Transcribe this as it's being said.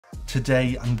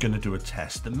Today I'm going to do a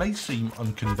test that may seem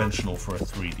unconventional for a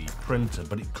 3D printer,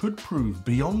 but it could prove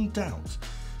beyond doubt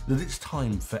that it's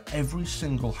time for every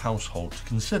single household to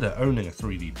consider owning a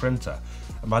 3D printer,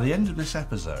 and by the end of this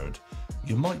episode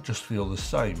you might just feel the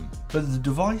same. But the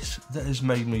device that has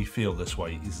made me feel this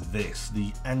way is this,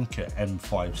 the Anker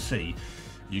M5C,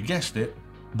 you guessed it,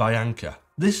 by Anker.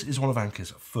 This is one of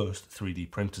Anker's first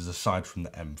 3D printers aside from the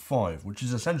M5, which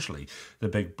is essentially the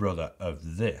big brother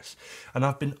of this. And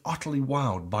I've been utterly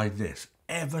wowed by this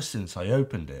ever since I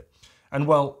opened it. And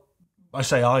well, I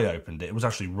say I opened it, it was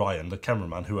actually Ryan, the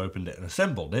cameraman, who opened it and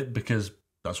assembled it, because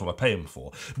that's what I pay him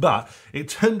for. But it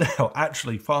turned out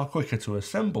actually far quicker to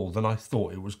assemble than I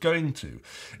thought it was going to.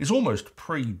 It's almost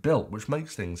pre-built, which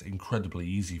makes things incredibly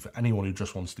easy for anyone who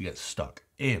just wants to get stuck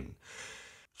in.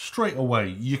 Straight away,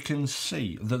 you can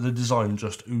see that the design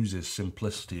just oozes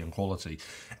simplicity and quality.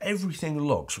 Everything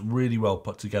looks really well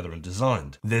put together and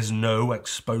designed. There's no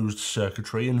exposed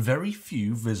circuitry and very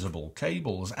few visible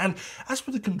cables. And as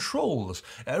for the controls,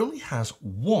 it only has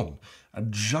one, a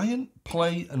giant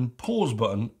play and pause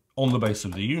button on the base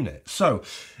of the unit. So,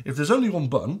 if there's only one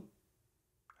button,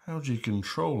 how do you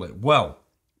control it? Well,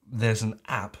 there's an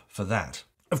app for that.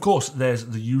 Of course, there's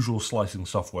the usual slicing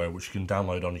software which you can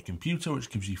download on your computer, which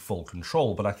gives you full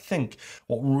control, but I think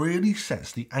what really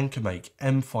sets the AnkerMake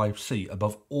M5C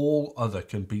above all other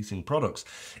competing products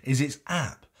is its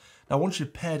app. Now, once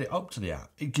you've paired it up to the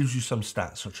app, it gives you some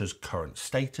stats such as current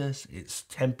status, its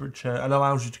temperature, and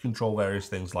allows you to control various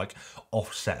things like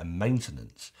offset and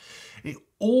maintenance. It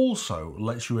also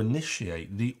lets you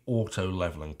initiate the auto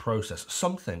leveling process,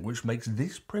 something which makes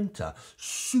this printer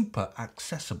super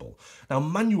accessible. Now,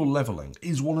 manual leveling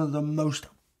is one of the most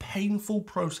painful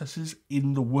processes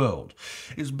in the world.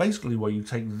 It's basically where you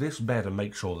take this bed and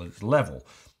make sure that it's level.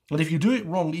 And if you do it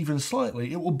wrong even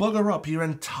slightly, it will bugger up your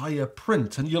entire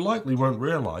print, and you likely won't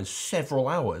realise several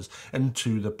hours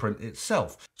into the print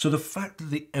itself. So the fact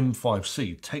that the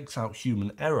M5C takes out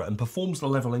human error and performs the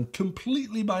levelling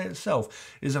completely by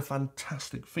itself is a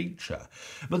fantastic feature.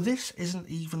 But this isn't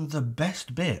even the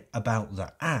best bit about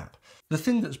the app. The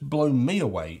thing that's blown me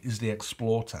away is the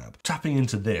Explore tab. Tapping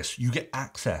into this, you get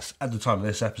access, at the time of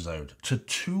this episode, to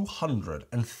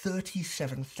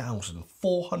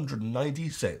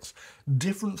 237,496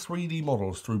 different 3D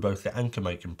models through both the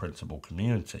AnkerMake and printable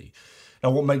community.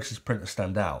 Now, what makes this printer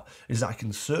stand out is that I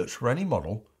can search for any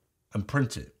model and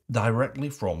print it directly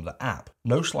from the app.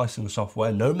 No slicing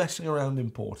software, no messing around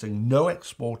importing, no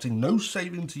exporting, no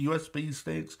saving to USB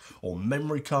sticks or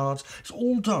memory cards. It's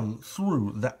all done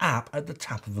through the app at the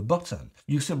tap of a button.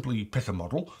 You simply pick a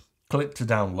model, click to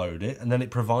download it, and then it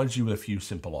provides you with a few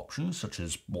simple options, such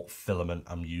as what filament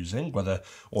I'm using, whether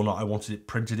or not I wanted it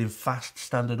printed in fast,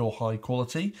 standard, or high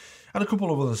quality, and a couple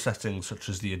of other settings such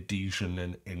as the adhesion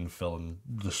and infill and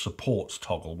the supports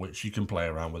toggle, which you can play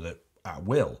around with it at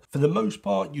will. For the most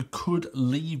part, you could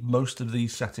leave most of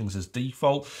these settings as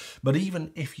default, but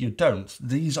even if you don't,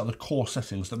 these are the core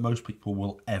settings that most people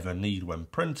will ever need when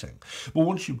printing. But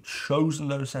once you've chosen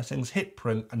those settings, hit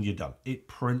print and you're done. It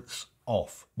prints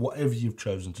off whatever you've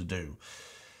chosen to do.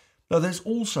 Now, there's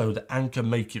also the Anker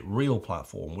Make It Real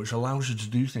platform, which allows you to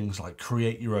do things like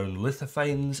create your own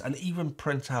lithophanes and even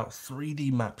print out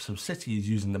 3D maps of cities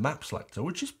using the map selector,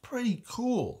 which is pretty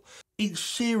cool. It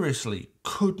seriously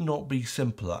could not be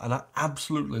simpler, and I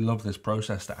absolutely love this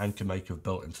process that AnkerMake have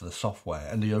built into the software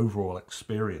and the overall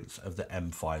experience of the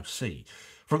M5C.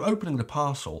 From opening the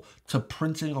parcel to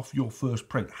printing off your first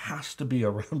print has to be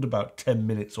around about 10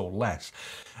 minutes or less.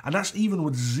 And that's even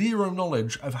with zero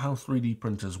knowledge of how 3D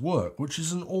printers work, which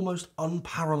is an almost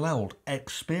unparalleled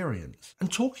experience.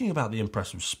 And talking about the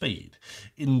impressive speed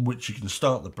in which you can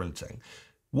start the printing,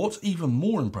 what's even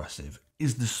more impressive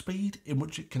is the speed in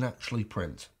which it can actually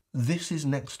print. This is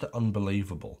next to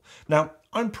unbelievable. Now,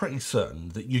 I'm pretty certain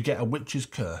that you get a witch's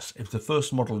curse if the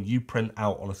first model you print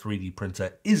out on a 3D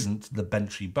printer isn't the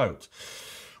Benchy boat,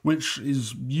 which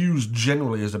is used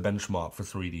generally as a benchmark for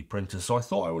 3D printers. So I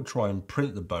thought I would try and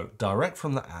print the boat direct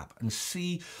from the app and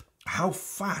see how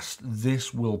fast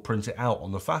this will print it out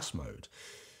on the fast mode.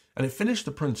 And it finished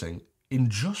the printing in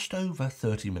just over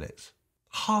 30 minutes.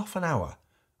 Half an hour.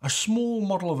 A small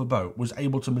model of a boat was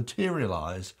able to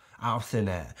materialise out of thin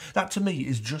air. That to me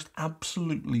is just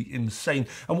absolutely insane.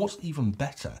 And what's even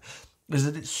better is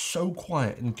that it's so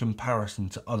quiet in comparison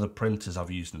to other printers I've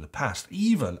used in the past,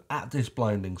 even at this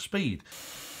blinding speed.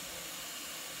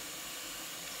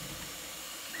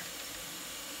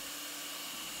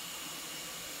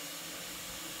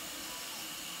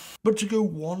 But to go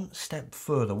one step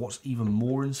further, what's even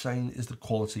more insane is the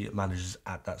quality it manages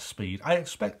at that speed. I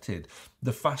expected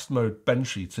the fast mode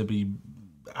Benchy to be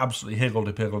absolutely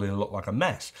higgledy-piggledy and looked like a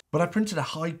mess. But I printed a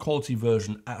high-quality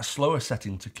version at a slower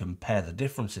setting to compare the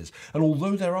differences. And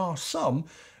although there are some,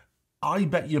 I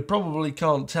bet you probably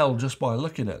can't tell just by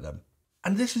looking at them.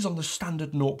 And this is on the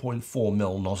standard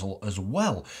 0.4mm nozzle as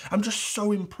well. I'm just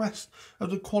so impressed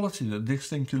at the quality that this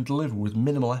thing can deliver with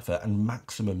minimal effort and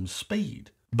maximum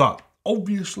speed. But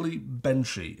obviously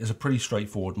Benchy is a pretty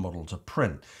straightforward model to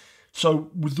print. So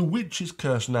with the witch's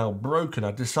curse now broken,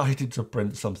 I decided to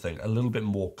print something a little bit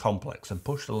more complex and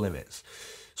push the limits.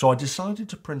 So I decided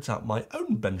to print out my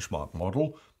own benchmark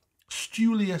model,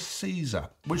 STU'S Caesar,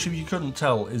 which if you couldn't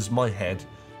tell is my head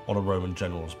on a Roman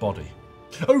general's body.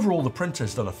 Overall, the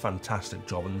printer's done a fantastic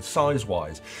job, and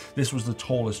size-wise, this was the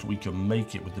tallest we could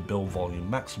make it with the build volume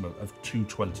maximum of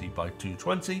 220 by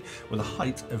 220 with a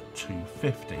height of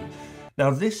 250.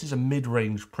 Now this is a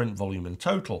mid-range print volume in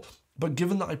total, but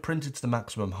given that I printed to the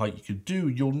maximum height you could do,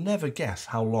 you'll never guess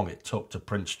how long it took to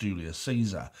print STU'S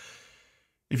Caesar.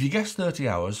 If you guess 30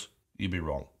 hours, you'd be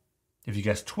wrong. If you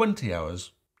guess 20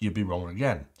 hours, you'd be wrong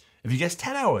again. If you guess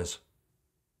 10 hours,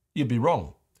 you'd be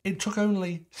wrong. It took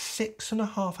only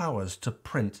 6.5 hours to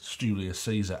print STU'S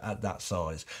Caesar at that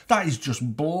size. That is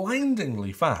just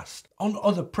blindingly fast. On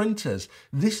other printers,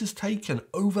 this has taken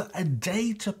over a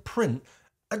day to print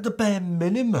at the bare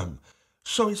minimum.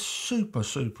 So it's super,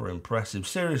 super impressive.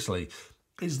 Seriously,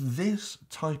 it's this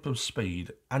type of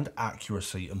speed and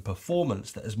accuracy and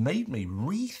performance that has made me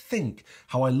rethink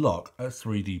how I look at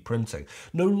 3D printing.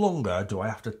 No longer do I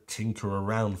have to tinker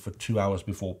around for 2 hours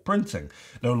before printing.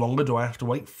 No longer do I have to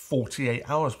wait 48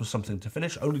 hours for something to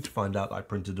finish, only to find out that I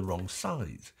printed the wrong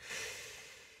size.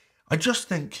 I just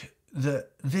think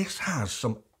that this has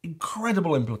some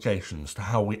incredible implications to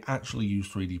how we actually use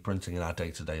 3D printing in our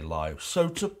day-to-day lives. So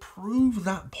to prove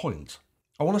that point,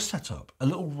 I want to set up a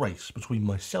little race between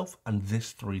myself and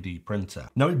this 3D printer.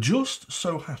 Now it just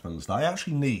so happens that I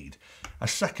actually need a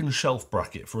second shelf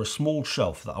bracket for a small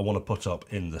shelf that I want to put up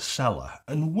in the cellar.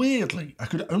 And weirdly, I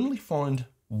could only find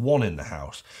one in the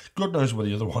house. God knows where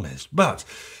the other one is. But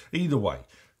either way,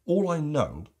 all I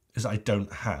know is I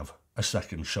don't have a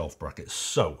second shelf bracket.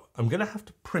 So I'm going to have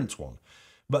to print one.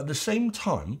 But at the same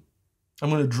time, I'm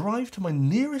going to drive to my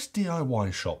nearest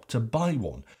DIY shop to buy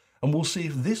one. And we'll see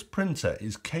if this printer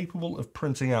is capable of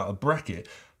printing out a bracket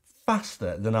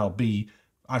faster than I'll be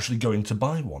actually going to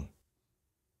buy one.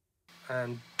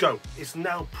 And go. It's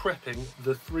now prepping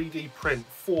the 3D print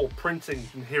for printing. You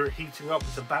can hear it heating up.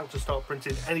 It's about to start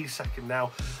printing any second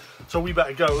now. So we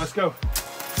better go. Let's go.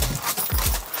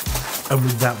 And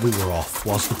with that we were off,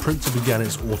 whilst the printer began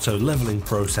its auto-leveling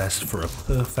process for a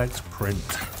perfect print.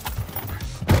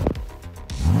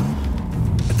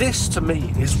 This, to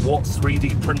me, is what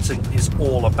 3D printing is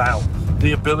all about.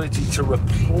 The ability to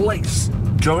replace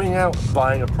going out and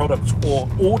buying a product or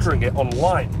ordering it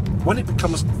online. When it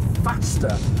becomes faster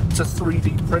to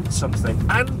 3D print something,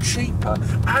 and cheaper,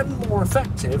 and more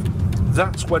effective,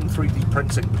 that's when 3D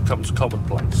printing becomes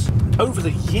commonplace. Over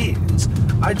the years,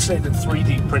 I'd say that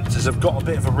 3D printers have got a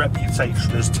bit of a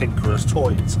reputation as tinkerers'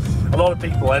 toys. A lot of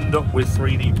people end up with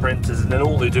 3D printers and then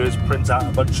all they do is print out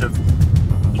a bunch of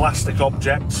plastic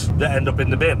objects that end up in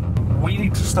the bin. We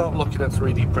need to start looking at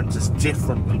 3D printers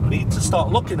differently. We need to start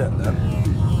looking at them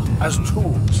as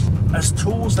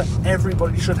tools that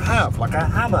everybody should have, like a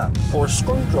hammer or a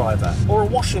screwdriver or a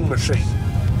washing machine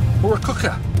or a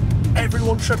cooker.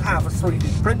 Everyone should have a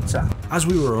 3D printer. As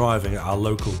we were arriving at our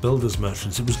local builders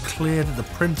merchants, it was clear that the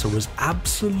printer was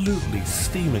absolutely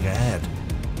steaming ahead.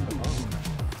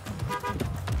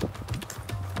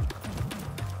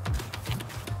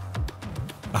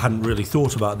 I hadn't really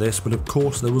thought about this, but of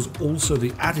course there was also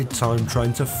the added time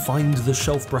trying to find the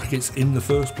shelf brackets in the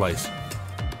first place.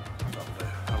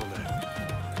 That'll do.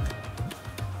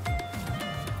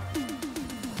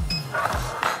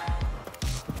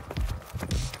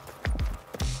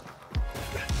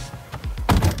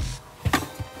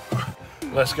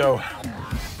 Let's go.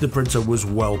 The printer was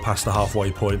well past the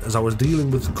halfway point as I was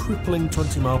dealing with crippling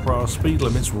 20mph speed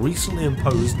limits recently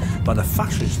imposed by the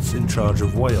fascists in charge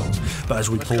of Wales. But as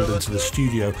we pulled into the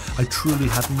studio, I truly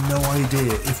had no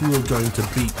idea if we were going to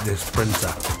beat this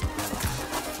printer.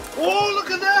 Oh, look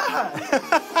at that!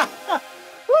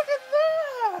 Look at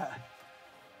that!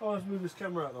 Oh, let's move this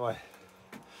camera out of the way.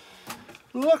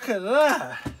 Look at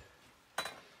that!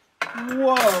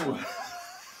 Whoa!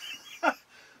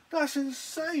 That's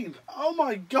insane. Oh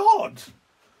my God.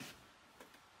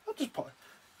 I'll just put,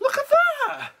 look at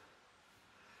that.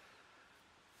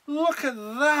 Look at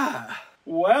that.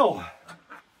 Well.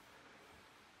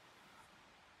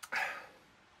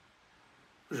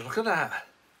 Look at that.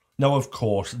 Now, of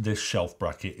course, this shelf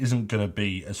bracket isn't going to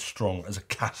be as strong as a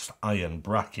cast iron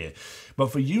bracket,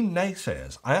 but for you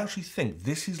naysayers, I actually think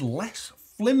this is less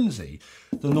flimsy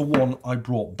than the one I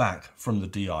brought back from the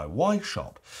DIY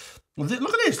shop. Look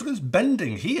at this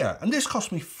bending here, and this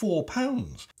cost me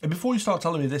 £4. And before you start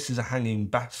telling me this is a hanging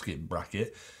basket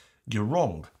bracket, you're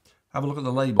wrong. Have a look at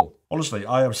the label. Honestly,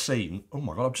 I have seen, oh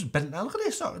my God, I've just bent now, look at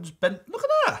this, I just bent, look at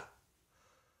that.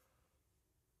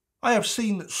 I have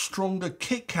seen stronger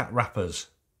Kit Kat wrappers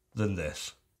than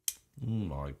this.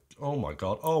 Oh my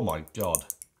God, oh my God.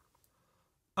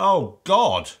 Oh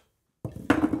God.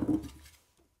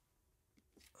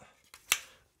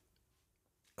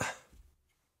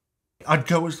 I'd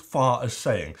go as far as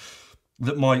saying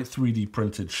that my 3D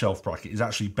printed shelf bracket is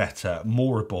actually better,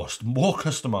 more robust, more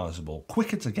customizable,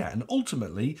 quicker to get, and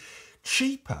ultimately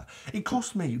cheaper. It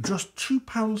cost me just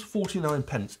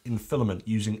 £2.49 in filament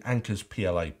using Anker's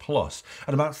PLA Plus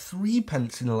and about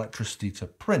 3p in electricity to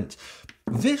print.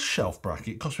 This shelf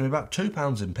bracket cost me about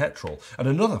 £2 in petrol and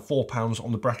another £4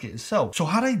 on the bracket itself. So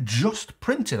had I just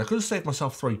printed, I could have saved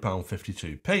myself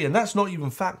 £3.52, and that's not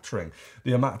even factoring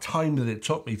the amount of time that it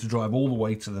took me to drive all the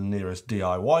way to the nearest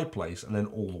DIY place and then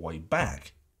all the way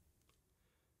back.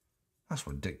 That's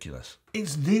ridiculous.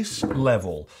 It's this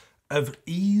level of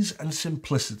ease and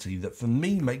simplicity that for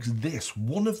me makes this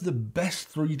one of the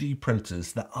best 3D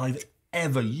printers that I've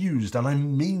ever used, and I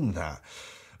mean that.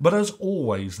 But as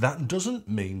always, that doesn't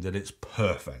mean that it's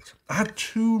perfect. I had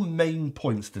two main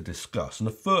points to discuss, and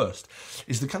the first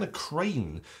is the kind of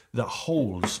crane that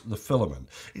holds the filament.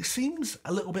 It seems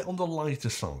a little bit on the lighter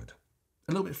side,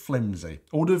 a little bit flimsy.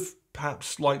 I would have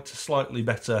perhaps liked a slightly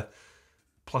better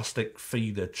plastic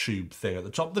feeder tube thing at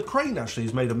the top. The crane actually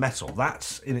is made of metal.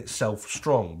 That's in itself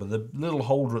strong, but the little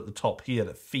holder at the top here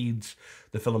that feeds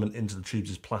the filament into the tubes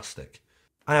is plastic.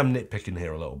 I am nitpicking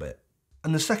here a little bit.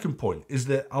 And the second point is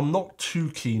that I'm not too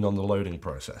keen on the loading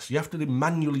process. You have to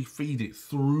manually feed it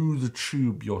through the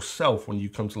tube yourself when you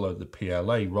come to load the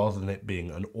PLA rather than it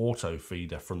being an auto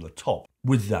feeder from the top.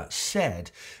 With that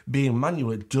said, being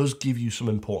manual, it does give you some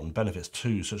important benefits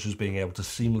too, such as being able to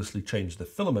seamlessly change the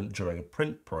filament during a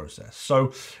print process.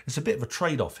 So it's a bit of a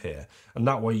trade-off here, and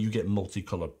that way you get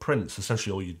multicolored prints.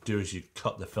 Essentially all you do is you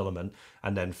cut the filament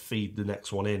and then feed the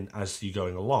next one in as you're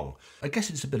going along. I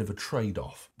guess it's a bit of a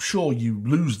trade-off. Sure, you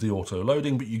lose the auto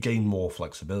loading, but you gain more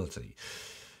flexibility.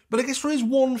 But I guess there is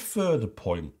one further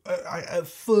point at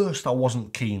first I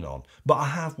wasn't keen on, but I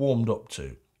have warmed up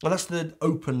to. And that's the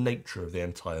open nature of the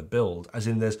entire build, as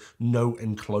in there's no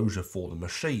enclosure for the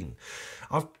machine.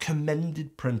 I've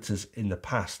commended printers in the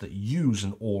past that use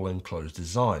an all-enclosed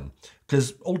design,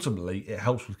 because ultimately it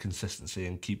helps with consistency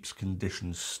and keeps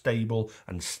conditions stable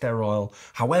and sterile.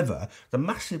 However, the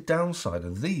massive downside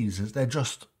of these is they're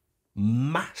just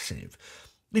massive.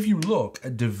 If you look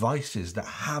at devices that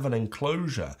have an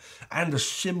enclosure and a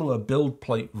similar build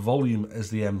plate volume as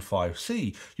the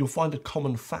M5C, you'll find a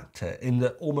common factor in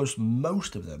that almost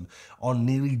most of them are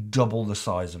nearly double the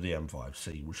size of the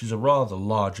M5C, which is a rather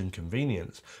large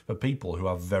inconvenience for people who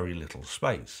have very little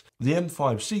space. The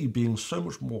M5C being so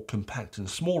much more compact and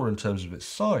smaller in terms of its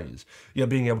size, yet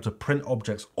being able to print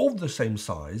objects of the same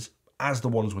size as the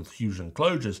ones with huge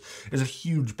enclosures is a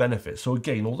huge benefit. So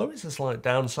again, although it's a slight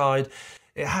downside,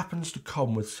 it happens to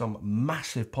come with some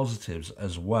massive positives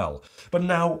as well. But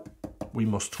now we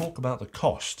must talk about the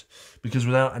cost, because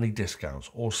without any discounts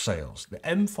or sales, the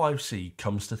M5C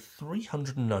comes to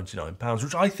 £399,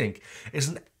 which I think is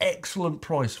an excellent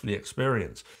price for the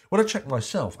experience. When I checked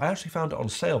myself, I actually found it on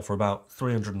sale for about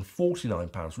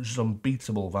 £349, which is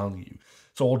unbeatable value.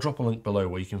 So I'll drop a link below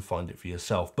where you can find it for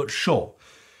yourself. But sure,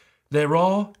 there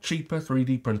are cheaper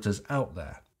 3D printers out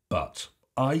there, but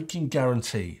I can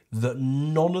guarantee that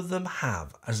none of them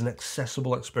have as an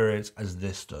accessible experience as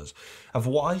this does. And for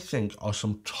what I think are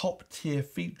some top tier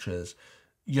features,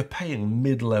 you're paying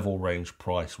mid-level range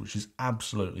price, which is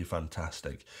absolutely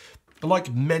fantastic.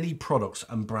 Like many products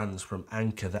and brands from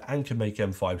Anker, the AnkerMake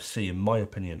M5C, in my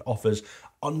opinion, offers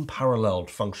unparalleled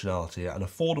functionality at an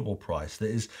affordable price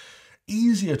that is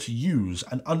easier to use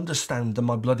and understand than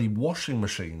my bloody washing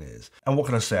machine is. And what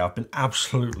can I say? I've been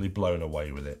absolutely blown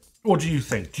away with it. What do you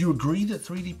think? Do you agree that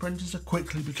 3D printers are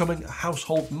quickly becoming a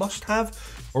household must-have,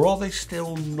 or are they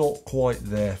still not quite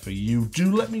there for you?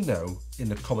 Do let me know in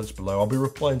the comments below. I'll be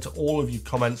replying to all of your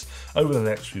comments over the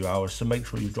next few hours, so make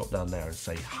sure you drop down there and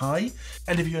say hi.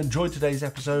 And if you enjoyed today's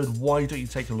episode, why don't you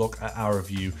take a look at our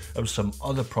review of some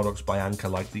other products by Anker,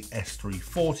 like the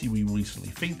S340 we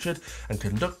recently featured and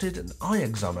conducted an eye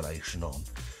examination on.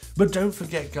 But don't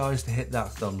forget, guys, to hit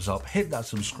that thumbs up, hit that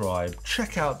subscribe,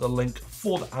 check out the link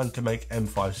for the AnkerMake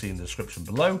M5C in the description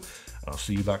below, And I'll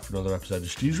see you back for another episode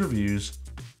of STU'S Reviews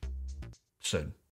soon.